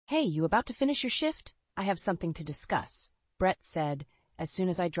Hey, you about to finish your shift? I have something to discuss, Brett said as soon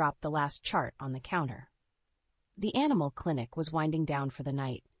as I dropped the last chart on the counter. The animal clinic was winding down for the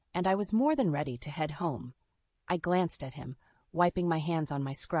night, and I was more than ready to head home. I glanced at him, wiping my hands on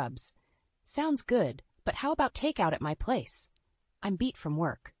my scrubs. Sounds good, but how about takeout at my place? I'm beat from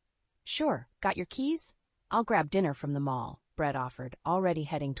work. Sure, got your keys? I'll grab dinner from the mall, Brett offered, already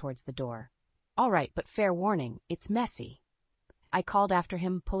heading towards the door. All right, but fair warning, it's messy. I called after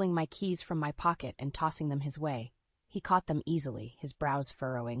him, pulling my keys from my pocket and tossing them his way. He caught them easily, his brows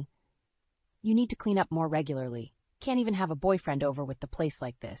furrowing. You need to clean up more regularly. Can't even have a boyfriend over with the place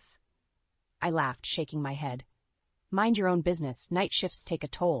like this. I laughed, shaking my head. Mind your own business, night shifts take a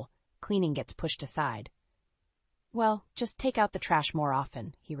toll. Cleaning gets pushed aside. Well, just take out the trash more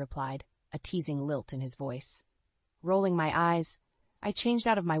often, he replied, a teasing lilt in his voice. Rolling my eyes, I changed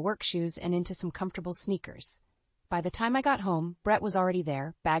out of my work shoes and into some comfortable sneakers. By the time I got home, Brett was already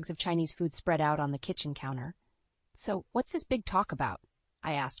there, bags of Chinese food spread out on the kitchen counter. So, what's this big talk about?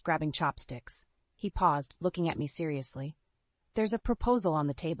 I asked, grabbing chopsticks. He paused, looking at me seriously. There's a proposal on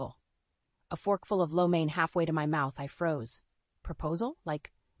the table. A forkful of lo mein halfway to my mouth, I froze. Proposal?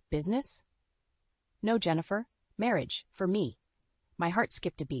 Like business? No, Jennifer. Marriage, for me. My heart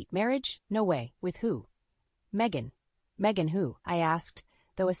skipped a beat. Marriage? No way. With who? Megan. Megan who? I asked,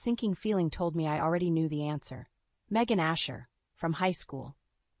 though a sinking feeling told me I already knew the answer. Megan Asher, from high school.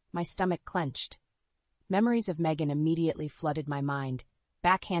 My stomach clenched. Memories of Megan immediately flooded my mind.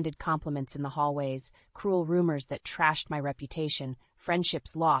 Backhanded compliments in the hallways, cruel rumors that trashed my reputation,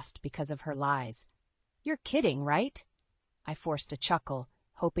 friendships lost because of her lies. You're kidding, right? I forced a chuckle,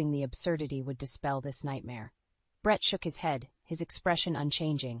 hoping the absurdity would dispel this nightmare. Brett shook his head, his expression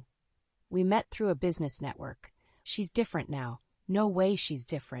unchanging. We met through a business network. She's different now. No way she's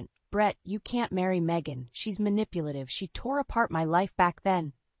different. Brett, you can't marry Megan. She's manipulative. She tore apart my life back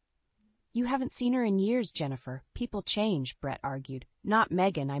then. You haven't seen her in years, Jennifer. People change, Brett argued. Not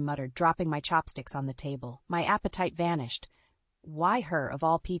Megan, I muttered, dropping my chopsticks on the table. My appetite vanished. Why her, of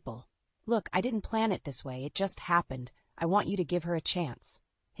all people? Look, I didn't plan it this way. It just happened. I want you to give her a chance.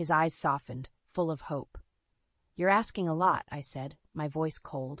 His eyes softened, full of hope. You're asking a lot, I said, my voice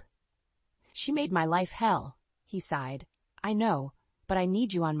cold. She made my life hell, he sighed. I know, but I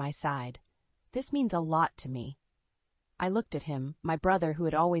need you on my side. This means a lot to me. I looked at him, my brother who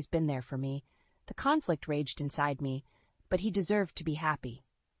had always been there for me. The conflict raged inside me, but he deserved to be happy.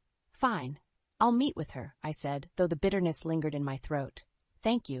 Fine. I'll meet with her, I said, though the bitterness lingered in my throat.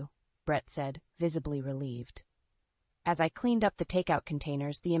 Thank you, Brett said, visibly relieved. As I cleaned up the takeout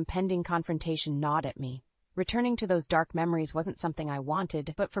containers, the impending confrontation gnawed at me. Returning to those dark memories wasn't something I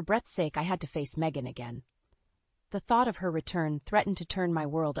wanted, but for Brett's sake I had to face Megan again. The thought of her return threatened to turn my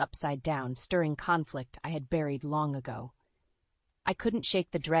world upside down, stirring conflict I had buried long ago. I couldn't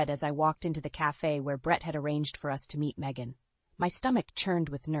shake the dread as I walked into the cafe where Brett had arranged for us to meet Megan. My stomach churned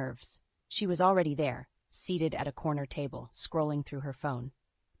with nerves. She was already there, seated at a corner table, scrolling through her phone.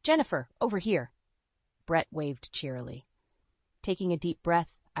 Jennifer, over here. Brett waved cheerily. Taking a deep breath,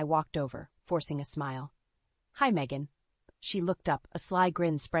 I walked over, forcing a smile. Hi, Megan. She looked up, a sly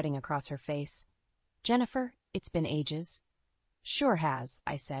grin spreading across her face. Jennifer, it's been ages. Sure has,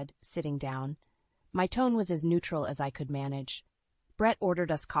 I said, sitting down. My tone was as neutral as I could manage. Brett ordered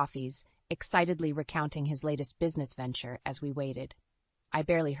us coffees, excitedly recounting his latest business venture as we waited. I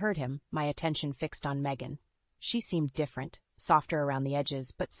barely heard him, my attention fixed on Megan. She seemed different, softer around the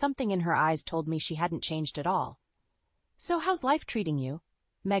edges, but something in her eyes told me she hadn't changed at all. So how's life treating you?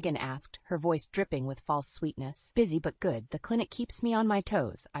 Megan asked, her voice dripping with false sweetness. Busy but good. The clinic keeps me on my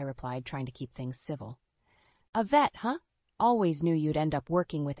toes, I replied, trying to keep things civil. A vet, huh? Always knew you'd end up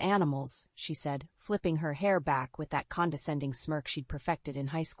working with animals, she said, flipping her hair back with that condescending smirk she'd perfected in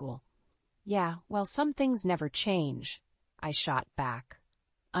high school. Yeah, well, some things never change, I shot back,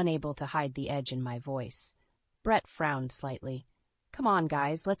 unable to hide the edge in my voice. Brett frowned slightly. Come on,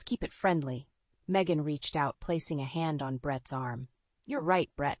 guys, let's keep it friendly. Megan reached out, placing a hand on Brett's arm. You're right,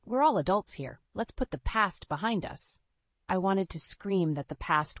 Brett. We're all adults here. Let's put the past behind us. I wanted to scream that the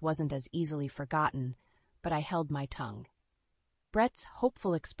past wasn't as easily forgotten, but I held my tongue. Brett's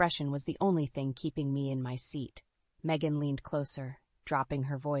hopeful expression was the only thing keeping me in my seat. Megan leaned closer, dropping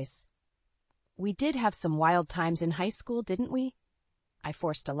her voice. We did have some wild times in high school, didn't we? I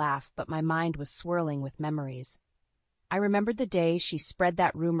forced a laugh, but my mind was swirling with memories. I remembered the day she spread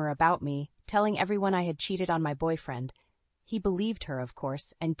that rumor about me, telling everyone I had cheated on my boyfriend. He believed her, of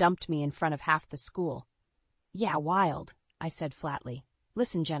course, and dumped me in front of half the school. Yeah, wild, I said flatly.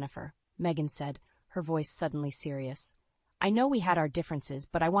 Listen, Jennifer, Megan said, her voice suddenly serious. I know we had our differences,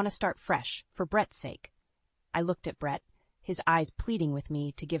 but I want to start fresh, for Brett's sake. I looked at Brett, his eyes pleading with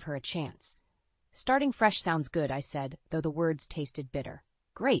me to give her a chance. Starting fresh sounds good, I said, though the words tasted bitter.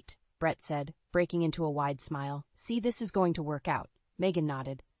 Great, Brett said, breaking into a wide smile. See, this is going to work out. Megan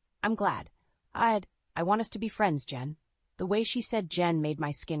nodded. I'm glad. I want us to be friends, Jen. The way she said Jen made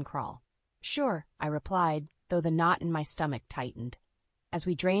my skin crawl. Sure, I replied, though the knot in my stomach tightened. As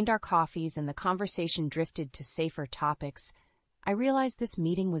we drained our coffees and the conversation drifted to safer topics, I realized this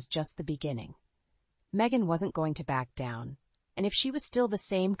meeting was just the beginning. Megan wasn't going to back down, and if she was still the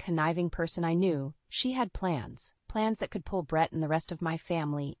same conniving person I knew, she had plans that could pull Brett and the rest of my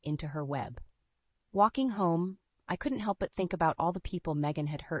family into her web. Walking home, I couldn't help but think about all the people Megan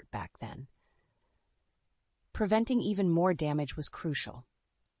had hurt back then. Preventing even more damage was crucial.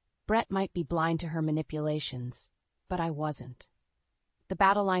 Brett might be blind to her manipulations, but I wasn't. The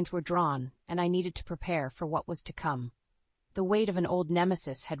battle lines were drawn, and I needed to prepare for what was to come. The weight of an old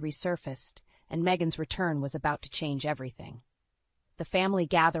nemesis had resurfaced, and Megan's return was about to change everything. The family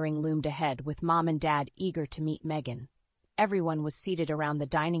gathering loomed ahead, with Mom and Dad eager to meet Megan. Everyone was seated around the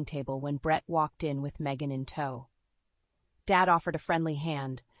dining table when Brett walked in with Megan in tow. Dad offered a friendly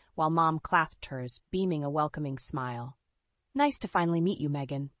hand, while Mom clasped hers, beaming a welcoming smile. Nice to finally meet you,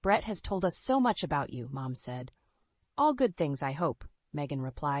 Megan. Brett has told us so much about you, Mom said. All good things, I hope, Megan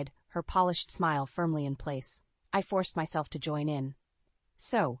replied, her polished smile firmly in place. I forced myself to join in.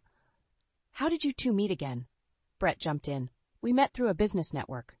 So, how did you two meet again? Brett jumped in. We met through a business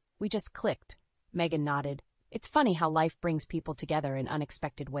network. We just clicked. Megan nodded. It's funny how life brings people together in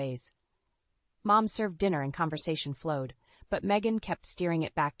unexpected ways. Mom served dinner and conversation flowed, but Megan kept steering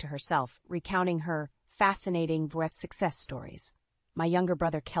it back to herself, recounting her fascinating success stories. My younger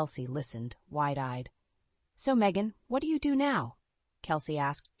brother Kelsey listened, wide-eyed. So, Megan, what do you do now? Kelsey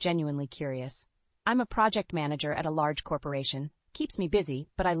asked, genuinely curious. I'm a project manager at a large corporation. Keeps me busy,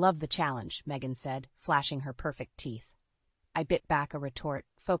 but I love the challenge, Megan said, flashing her perfect teeth. I bit back a retort,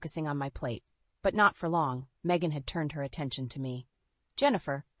 focusing on my plate. But not for long. Megan had turned her attention to me.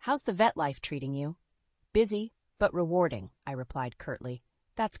 Jennifer, how's the vet life treating you? Busy, but rewarding, I replied curtly.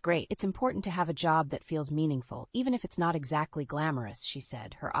 That's great. It's important to have a job that feels meaningful, even if it's not exactly glamorous, she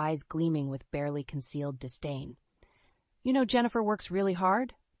said, her eyes gleaming with barely concealed disdain. You know Jennifer works really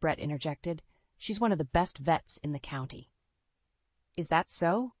hard? Brett interjected. She's one of the best vets in the county. Is that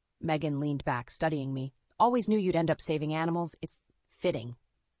so? Megan leaned back, studying me. Always knew you'd end up saving animals. It's fitting.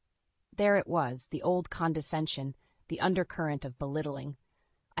 There it was, the old condescension, the undercurrent of belittling.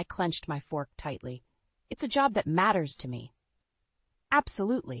 I clenched my fork tightly. It's a job that matters to me.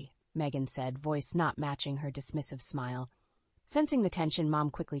 Absolutely, Megan said, voice not matching her dismissive smile. Sensing the tension, Mom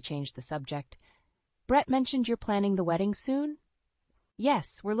quickly changed the subject. Brett mentioned you're planning the wedding soon?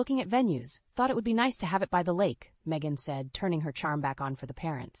 Yes, we're looking at venues. Thought it would be nice to have it by the lake, Megan said, turning her charm back on for the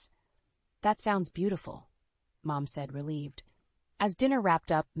parents. That sounds beautiful, Mom said, relieved. As dinner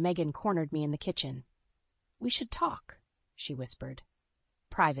wrapped up, Megan cornered me in the kitchen. We should talk, she whispered.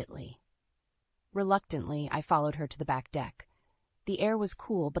 Privately. Reluctantly, I followed her to the back deck. The air was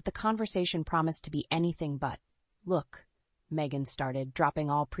cool, but the conversation promised to be anything but. Look, Megan started, dropping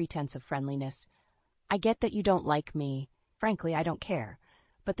all pretense of friendliness. I get that you don't like me. Frankly, I don't care.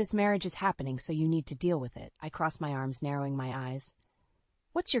 But this marriage is happening, so you need to deal with it. I crossed my arms, narrowing my eyes.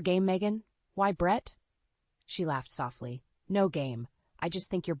 What's your game, Megan? Why Brett? She laughed softly. No game. I just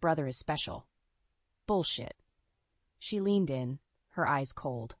think your brother is special. Bullshit. She leaned in, her eyes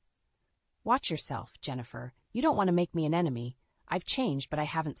cold. Watch yourself, Jennifer. You don't want to make me an enemy. I've changed, but I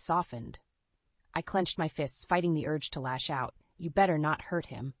haven't softened. I clenched my fists, fighting the urge to lash out. You better not hurt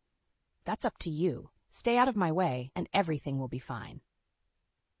him. That's up to you. Stay out of my way, and everything will be fine.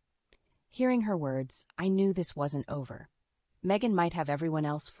 Hearing her words, I knew this wasn't over. Megan might have everyone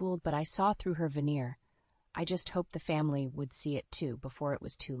else fooled, but I saw through her veneer. I just hoped the family would see it too before it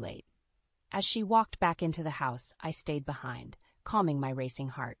was too late. As she walked back into the house, I stayed behind, calming my racing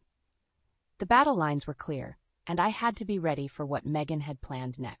heart. The battle lines were clear, and I had to be ready for what Megan had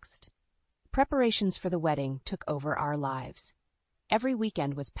planned next. Preparations for the wedding took over our lives. Every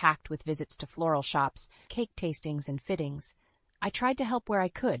weekend was packed with visits to floral shops, cake tastings, and fittings. I tried to help where I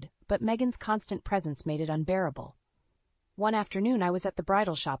could, but Megan's constant presence made it unbearable. One afternoon, I was at the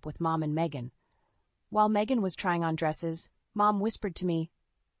bridal shop with Mom and Megan. While Megan was trying on dresses, Mom whispered to me,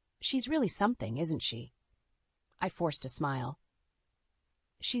 "She's really something, isn't she?" I forced a smile.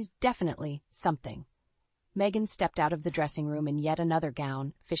 She's definitely something. Megan stepped out of the dressing room in yet another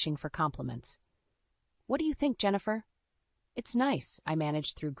gown, fishing for compliments. What do you think, Jennifer? It's nice, I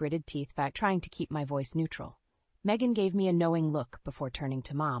managed through gritted teeth, trying to keep my voice neutral. Megan gave me a knowing look before turning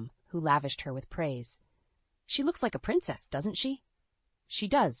to Mom, who lavished her with praise. She looks like a princess, doesn't she? She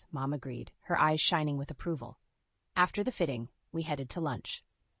does, Mom agreed, her eyes shining with approval. After the fitting, we headed to lunch.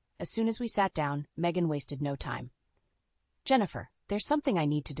 As soon as we sat down, Megan wasted no time. Jennifer, there's something I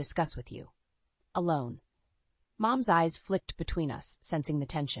need to discuss with you. Alone. Mom's eyes flicked between us, sensing the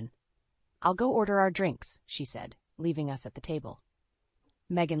tension. I'll go order our drinks, she said, leaving us at the table.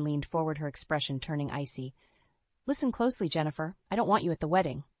 Megan leaned forward, her expression turning icy. Listen closely, Jennifer. I don't want you at the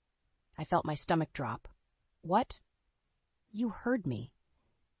wedding. I felt my stomach drop. What? You heard me.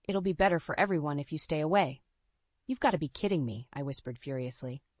 It'll be better for everyone if you stay away. You've got to be kidding me, I whispered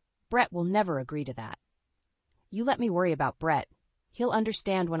furiously. Brett will never agree to that. You let me worry about Brett. He'll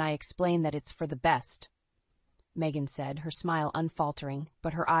understand when I explain that it's for the best. Megan said, her smile unfaltering,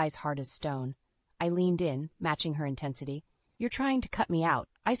 but her eyes hard as stone. I leaned in, matching her intensity. You're trying to cut me out,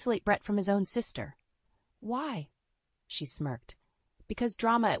 isolate Brett from his own sister. Why? She smirked. Because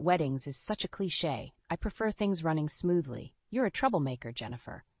drama at weddings is such a cliché. I prefer things running smoothly. You're a troublemaker,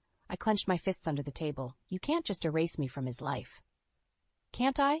 Jennifer. I clenched my fists under the table. You can't just erase me from his life.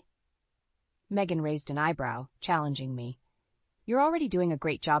 Can't I? Megan raised an eyebrow, challenging me. You're already doing a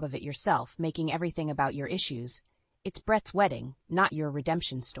great job of it yourself, making everything about your issues. It's Brett's wedding, not your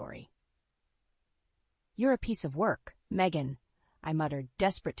redemption story. You're a piece of work, Megan, I muttered,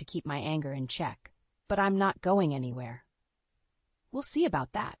 desperate to keep my anger in check. But I'm not going anywhere. We'll see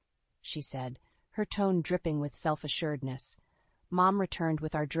about that, she said, her tone dripping with self-assuredness. Mom returned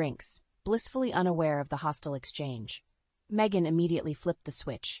with our drinks, blissfully unaware of the hostile exchange. Megan immediately flipped the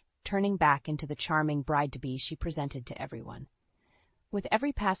switch, turning back into the charming bride-to-be she presented to everyone. With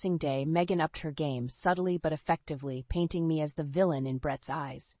every passing day, Megan upped her game, subtly but effectively, painting me as the villain in Brett's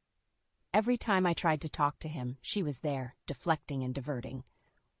eyes. Every time I tried to talk to him, she was there, deflecting and diverting.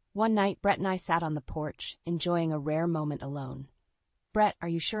 One night, Brett and I sat on the porch, enjoying a rare moment alone. Brett, are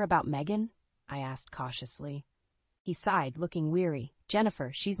you sure about Megan? I asked cautiously. He sighed, looking weary.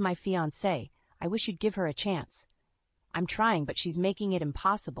 Jennifer, she's my fiancée. I wish you'd give her a chance. I'm trying, but she's making it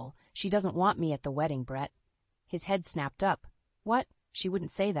impossible. She doesn't want me at the wedding, Brett. His head snapped up. What? She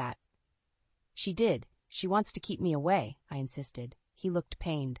wouldn't say that. She did. She wants to keep me away, I insisted. He looked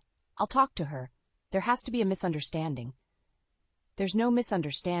pained. I'll talk to her. There has to be a misunderstanding. There's no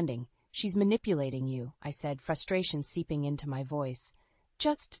misunderstanding. She's manipulating you, I said, frustration seeping into my voice.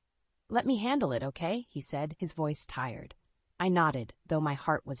 Just let me handle it, okay? He said, his voice tired. I nodded, though my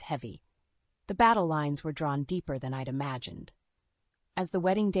heart was heavy. The battle lines were drawn deeper than I'd imagined. As the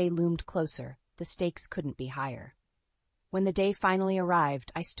wedding day loomed closer, the stakes couldn't be higher. When the day finally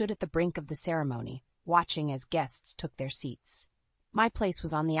arrived, I stood at the brink of the ceremony, watching as guests took their seats. My place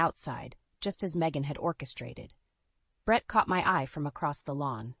was on the outside, just as Megan had orchestrated. Brett caught my eye from across the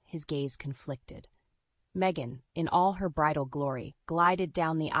lawn, his gaze conflicted. Megan, in all her bridal glory, glided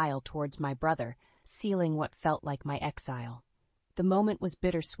down the aisle towards my brother, sealing what felt like my exile. The moment was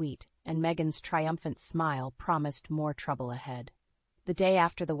bittersweet, and Megan's triumphant smile promised more trouble ahead. The day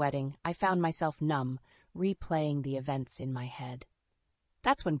after the wedding, I found myself numb, replaying the events in my head.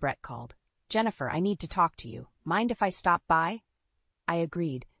 That's when Brett called. Jennifer, I need to talk to you. Mind if I stop by? I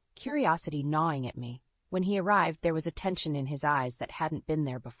agreed, curiosity gnawing at me. When he arrived, there was a tension in his eyes that hadn't been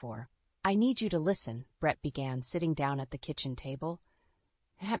there before. I need you to listen, Brett began, sitting down at the kitchen table.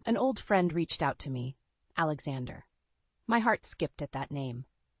 An old friend reached out to me, Alexander. My heart skipped at that name.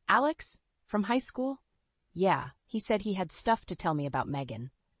 Alex? From high school? Yeah, he said he had stuff to tell me about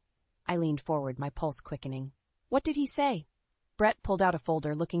Megan. I leaned forward, my pulse quickening. What did he say? Brett pulled out a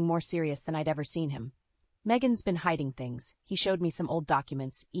folder, looking more serious than I'd ever seen him. Megan's been hiding things. He showed me some old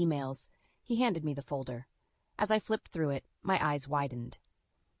documents, emails. He handed me the folder. As I flipped through it, my eyes widened.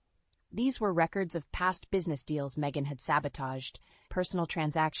 These were records of past business deals Megan had sabotaged, personal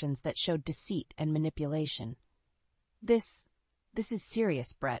transactions that showed deceit and manipulation. This is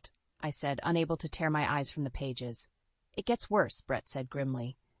serious, Brett, I said, unable to tear my eyes from the pages. It gets worse, Brett said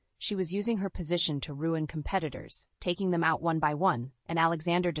grimly. She was using her position to ruin competitors, taking them out one by one, and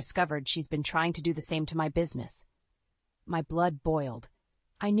Alexander discovered she's been trying to do the same to my business. My blood boiled.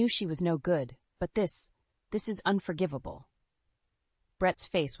 I knew she was no good, but this is unforgivable. Brett's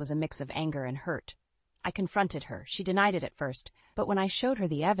face was a mix of anger and hurt. I confronted her. She denied it at first, but when I showed her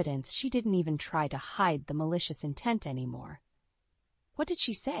the evidence, she didn't even try to hide the malicious intent anymore. What did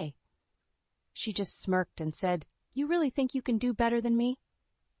she say? She just smirked and said, You really think you can do better than me?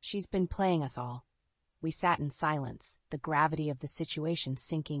 She's been playing us all. We sat in silence, the gravity of the situation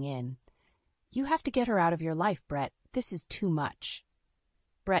sinking in. You have to get her out of your life, Brett. This is too much.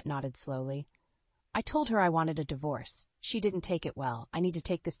 Brett nodded slowly. I told her I wanted a divorce. She didn't take it well. I need to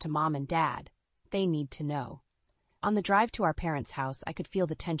take this to Mom and Dad. They need to know. On the drive to our parents' house, I could feel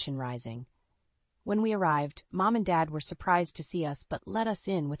the tension rising. When we arrived, Mom and Dad were surprised to see us but let us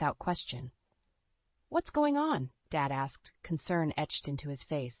in without question. What's going on? Dad asked, concern etched into his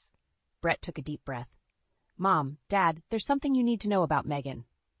face. Brett took a deep breath. Mom, Dad, there's something you need to know about Megan.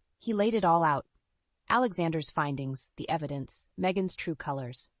 He laid it all out. Alexander's findings, the evidence, Megan's true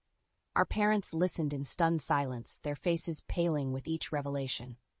colors. Our parents listened in stunned silence, their faces paling with each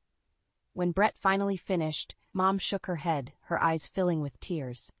revelation. When Brett finally finished, Mom shook her head, her eyes filling with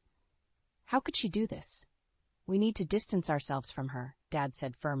tears. How could she do this? We need to distance ourselves from her, Dad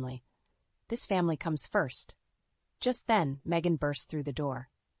said firmly. This family comes first. Just then, Megan burst through the door.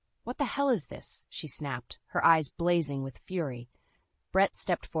 What the hell is this? She snapped, her eyes blazing with fury. Brett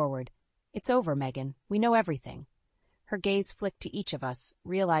stepped forward. It's over, Megan. We know everything. Her gaze flicked to each of us,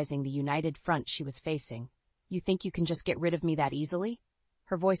 realizing the united front she was facing. You think you can just get rid of me that easily?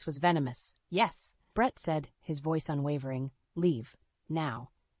 Her voice was venomous. Yes, Brett said, his voice unwavering. Leave. Now.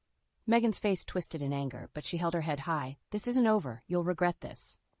 Megan's face twisted in anger, but she held her head high. This isn't over. You'll regret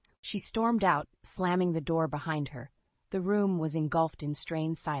this. She stormed out, slamming the door behind her. The room was engulfed in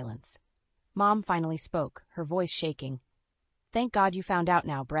strained silence. Mom finally spoke, her voice shaking. Thank God you found out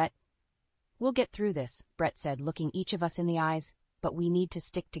now, Brett. We'll get through this, Brett said, looking each of us in the eyes, but we need to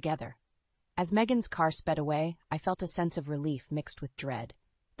stick together. As Megan's car sped away, I felt a sense of relief mixed with dread.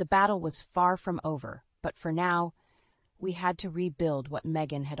 The battle was far from over, but for now, we had to rebuild what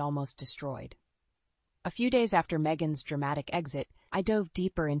Megan had almost destroyed. A few days after Megan's dramatic exit, I dove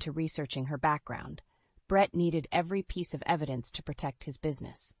deeper into researching her background. Brett needed every piece of evidence to protect his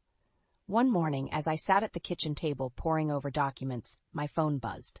business. One morning, as I sat at the kitchen table poring over documents, my phone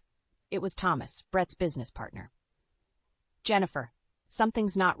buzzed. It was Thomas, Brett's business partner. Jennifer,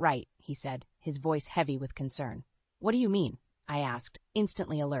 something's not right, he said, his voice heavy with concern. What do you mean? I asked,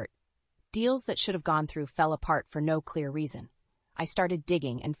 instantly alert. Deals that should have gone through fell apart for no clear reason. I started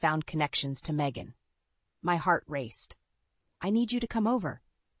digging and found connections to Megan. My heart raced. I need you to come over.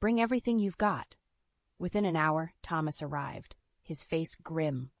 Bring everything you've got. Within an hour, Thomas arrived, his face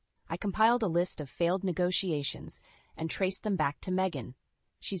grim. I compiled a list of failed negotiations and traced them back to Megan.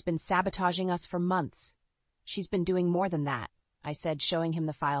 She's been sabotaging us for months. She's been doing more than that, I said, showing him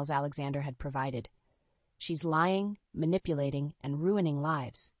the files Alexander had provided. She's lying, manipulating, and ruining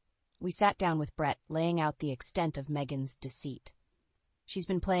lives. We sat down with Brett, laying out the extent of Megan's deceit. She's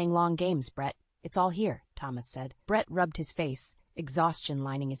been playing long games, Brett. It's all here, Thomas said. Brett rubbed his face, exhaustion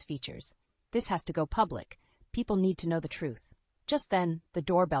lining his features. This has to go public. People need to know the truth. Just then, the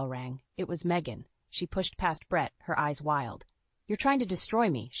doorbell rang. It was Megan. She pushed past Brett, her eyes wild. You're trying to destroy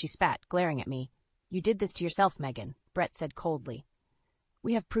me, she spat, glaring at me. You did this to yourself, Megan, Brett said coldly.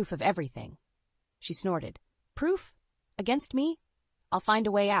 We have proof of everything. She snorted. Proof? Against me? I'll find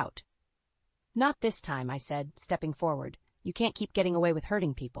a way out. Not this time, I said, stepping forward. You can't keep getting away with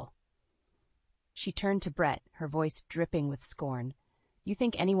hurting people. She turned to Brett, her voice dripping with scorn. You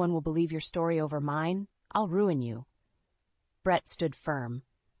think anyone will believe your story over mine? I'll ruin you. Brett stood firm.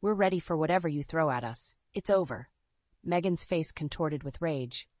 We're ready for whatever you throw at us. It's over. Megan's face contorted with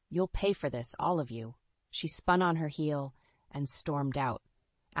rage. You'll pay for this, all of you. She spun on her heel and stormed out.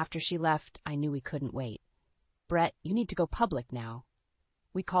 After she left, I knew we couldn't wait. Brett, you need to go public now.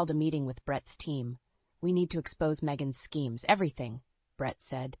 We called a meeting with Brett's team. We need to expose Megan's schemes, everything, Brett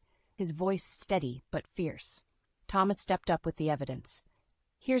said, his voice steady but fierce. Thomas stepped up with the evidence.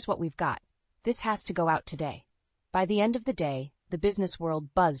 Here's what we've got. This has to go out today. By the end of the day, the business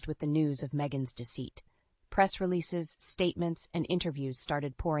world buzzed with the news of Megan's deceit. Press releases, statements, and interviews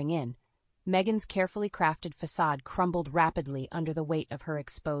started pouring in. Megan's carefully crafted facade crumbled rapidly under the weight of her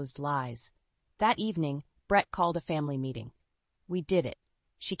exposed lies. That evening, Brett called a family meeting. We did it.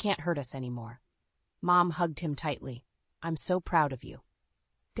 She can't hurt us anymore. Mom hugged him tightly. I'm so proud of you.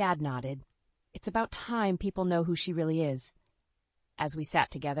 Dad nodded. It's about time people know who she really is. As we sat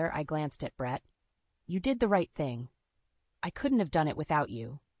together, I glanced at Brett. You did the right thing. I couldn't have done it without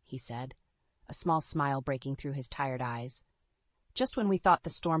you, he said, a small smile breaking through his tired eyes. Just when we thought the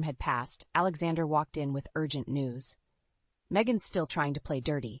storm had passed, Alexander walked in with urgent news. Megan's still trying to play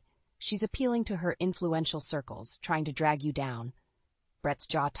dirty. She's appealing to her influential circles, trying to drag you down. Brett's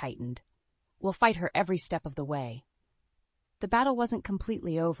jaw tightened. We'll fight her every step of the way. The battle wasn't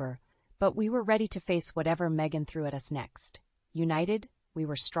completely over, but we were ready to face whatever Megan threw at us next. United, we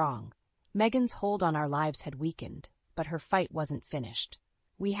were strong. Megan's hold on our lives had weakened, but her fight wasn't finished.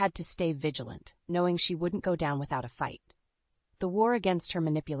 We had to stay vigilant, knowing she wouldn't go down without a fight. The war against her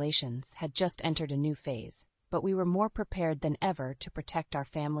manipulations had just entered a new phase, but we were more prepared than ever to protect our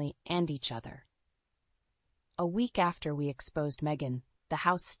family and each other. A week after we exposed Megan, the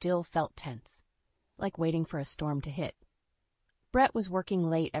house still felt tense, like waiting for a storm to hit. Brett was working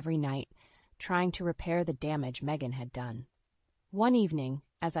late every night, trying to repair the damage Megan had done. One evening,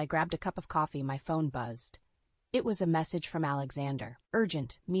 as I grabbed a cup of coffee, my phone buzzed. It was a message from Alexander.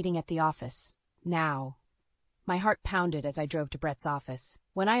 Urgent, meeting at the office. Now. My heart pounded as I drove to Brett's office.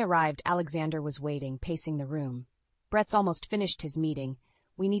 When I arrived, Alexander was waiting, pacing the room. Brett's almost finished his meeting.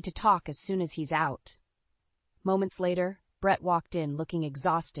 We need to talk as soon as he's out. Moments later, Brett walked in, looking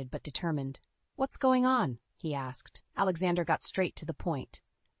exhausted but determined. What's going on? He asked. Alexander got straight to the point.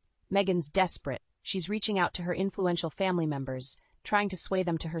 Megan's desperate. She's reaching out to her influential family members, trying to sway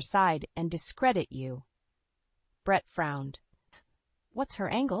them to her side and discredit you. Brett frowned. What's her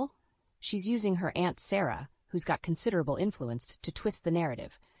angle? She's using her Aunt Sarah, who's got considerable influence, to twist the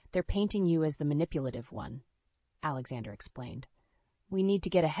narrative. They're painting you as the manipulative one, Alexander explained. We need to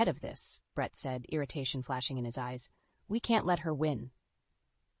get ahead of this, Brett said, irritation flashing in his eyes. We can't let her win.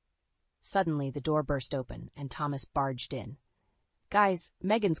 Suddenly, the door burst open, and Thomas barged in. Guys,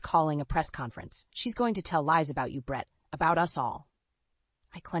 Megan's calling a press conference. She's going to tell lies about you, Brett, about us all.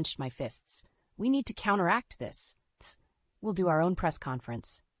 I clenched my fists. We need to counteract this. We'll do our own press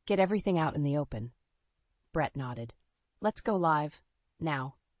conference. Get everything out in the open. Brett nodded. Let's go live.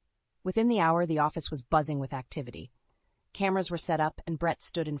 Now. Within the hour, the office was buzzing with activity. Cameras were set up, and Brett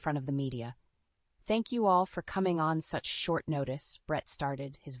stood in front of the media. Thank you all for coming on such short notice, Brett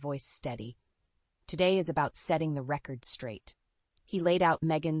started, his voice steady. Today is about setting the record straight. He laid out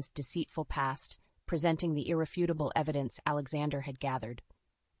Megan's deceitful past, presenting the irrefutable evidence Alexander had gathered.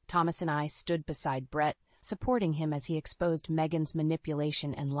 Thomas and I stood beside Brett, supporting him as he exposed Megan's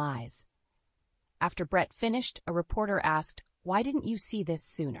manipulation and lies. After Brett finished, a reporter asked, Why didn't you see this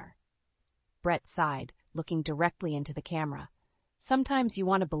sooner? Brett sighed, looking directly into the camera. Sometimes you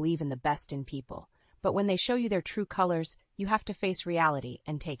want to believe in the best in people, but when they show you their true colors, you have to face reality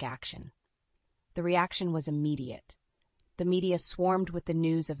and take action. The reaction was immediate. The media swarmed with the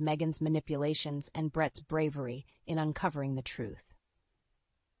news of Megan's manipulations and Brett's bravery in uncovering the truth.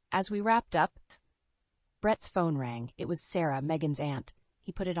 As we wrapped up, Brett's phone rang. It was Sarah, Megan's aunt.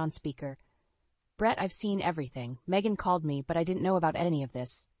 He put it on speaker. Brett, I've seen everything. Megan called me, but I didn't know about any of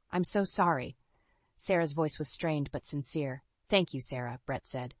this. I'm so sorry. Sarah's voice was strained but sincere. Thank you, Sarah, Brett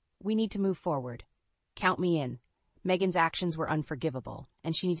said. We need to move forward. Count me in. Megan's actions were unforgivable,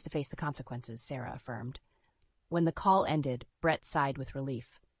 and she needs to face the consequences, Sarah affirmed. When the call ended, Brett sighed with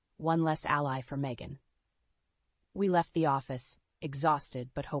relief. One less ally for Megan. We left the office, exhausted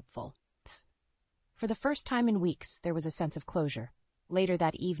but hopeful. For the first time in weeks, there was a sense of closure. Later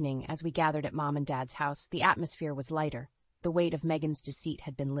that evening, as we gathered at Mom and Dad's house, the atmosphere was lighter. The weight of Megan's deceit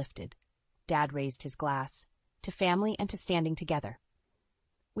had been lifted. Dad raised his glass. To family and to standing together.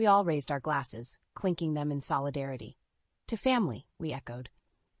 We all raised our glasses, clinking them in solidarity. To family, we echoed.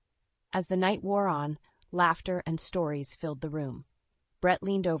 As the night wore on, laughter and stories filled the room. Brett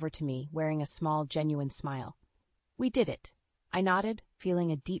leaned over to me, wearing a small, genuine smile. We did it. I nodded,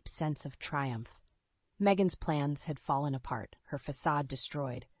 feeling a deep sense of triumph. Megan's plans had fallen apart, her facade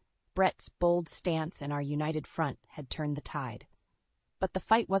destroyed. Brett's bold stance and our united front had turned the tide. But the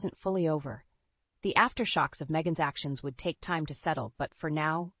fight wasn't fully over. The aftershocks of Megan's actions would take time to settle, but for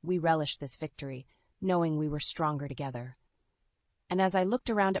now, we relished this victory, knowing we were stronger together. And as I looked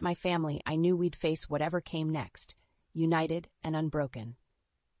around at my family, I knew we'd face whatever came next, united and unbroken.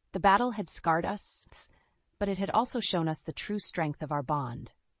 The battle had scarred us, but it had also shown us the true strength of our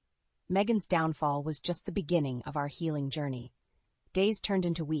bond. Megan's downfall was just the beginning of our healing journey. Days turned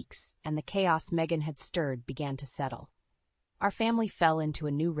into weeks, and the chaos Megan had stirred began to settle. Our family fell into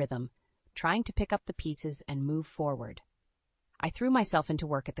a new rhythm, trying to pick up the pieces and move forward. I threw myself into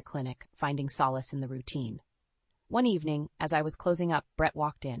work at the clinic, finding solace in the routine. One evening, as I was closing up, Brett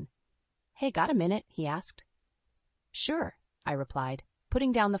walked in. Hey, got a minute? He asked. Sure, I replied,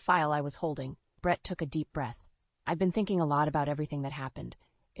 putting down the file I was holding. Brett took a deep breath. I've been thinking a lot about everything that happened.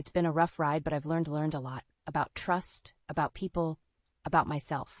 It's been a rough ride, but I've learned a lot. About trust, about people, about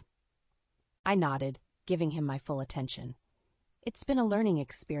myself. I nodded, giving him my full attention. It's been a learning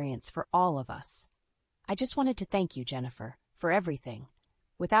experience for all of us. I just wanted to thank you, Jennifer, for everything.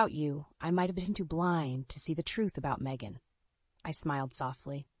 Without you, I might have been too blind to see the truth about Megan. I smiled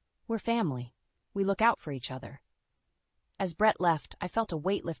softly. We're family. We look out for each other. As Brett left, I felt a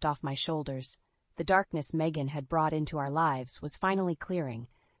weight lift off my shoulders. The darkness Megan had brought into our lives was finally clearing,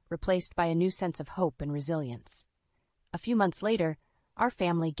 replaced by a new sense of hope and resilience. A few months later, our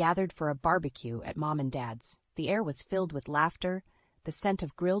family gathered for a barbecue at Mom and Dad's. The air was filled with laughter, the scent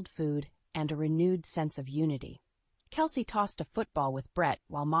of grilled food, and a renewed sense of unity. Kelsey tossed a football with Brett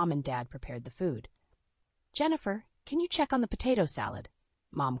while Mom and Dad prepared the food. Jennifer, can you check on the potato salad?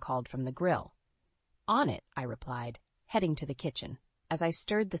 Mom called from the grill. On it, I replied, heading to the kitchen. As I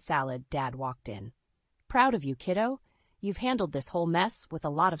stirred the salad, Dad walked in. Proud of you, kiddo. You've handled this whole mess with a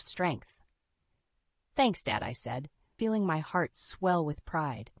lot of strength. Thanks, Dad, I said, feeling my heart swell with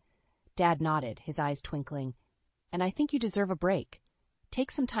pride. Dad nodded, his eyes twinkling. And I think you deserve a break.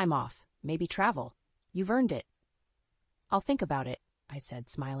 Take some time off, maybe travel. You've earned it. I'll think about it, I said,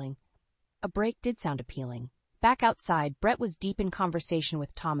 smiling. A break did sound appealing. Back outside, Brett was deep in conversation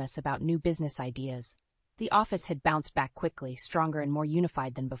with Thomas about new business ideas. The office had bounced back quickly, stronger and more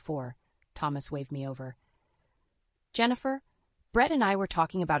unified than before. Thomas waved me over. Jennifer, Brett and I were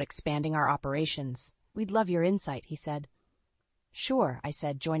talking about expanding our operations. We'd love your insight, he said. Sure, I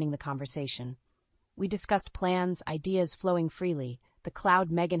said, joining the conversation. We discussed plans, ideas flowing freely. The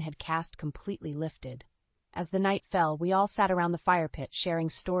cloud Megan had cast completely lifted. As the night fell, we all sat around the fire pit, sharing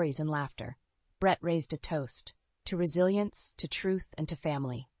stories and laughter. Brett raised a toast. To resilience, to truth, and to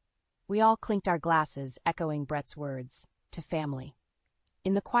family. We all clinked our glasses, echoing Brett's words. To family.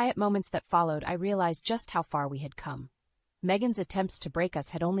 In the quiet moments that followed, I realized just how far we had come. Megan's attempts to break us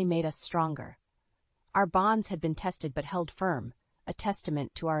had only made us stronger. Our bonds had been tested but held firm, a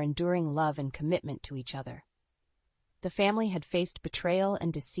testament to our enduring love and commitment to each other. The family had faced betrayal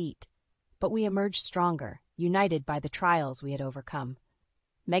and deceit, but we emerged stronger, united by the trials we had overcome.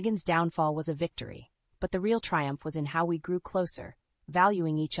 Megan's downfall was a victory, but the real triumph was in how we grew closer,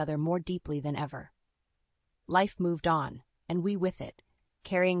 valuing each other more deeply than ever. Life moved on, and we with it,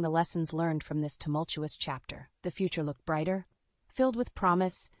 carrying the lessons learned from this tumultuous chapter. The future looked brighter, filled with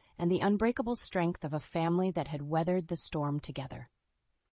promise and the unbreakable strength of a family that had weathered the storm together.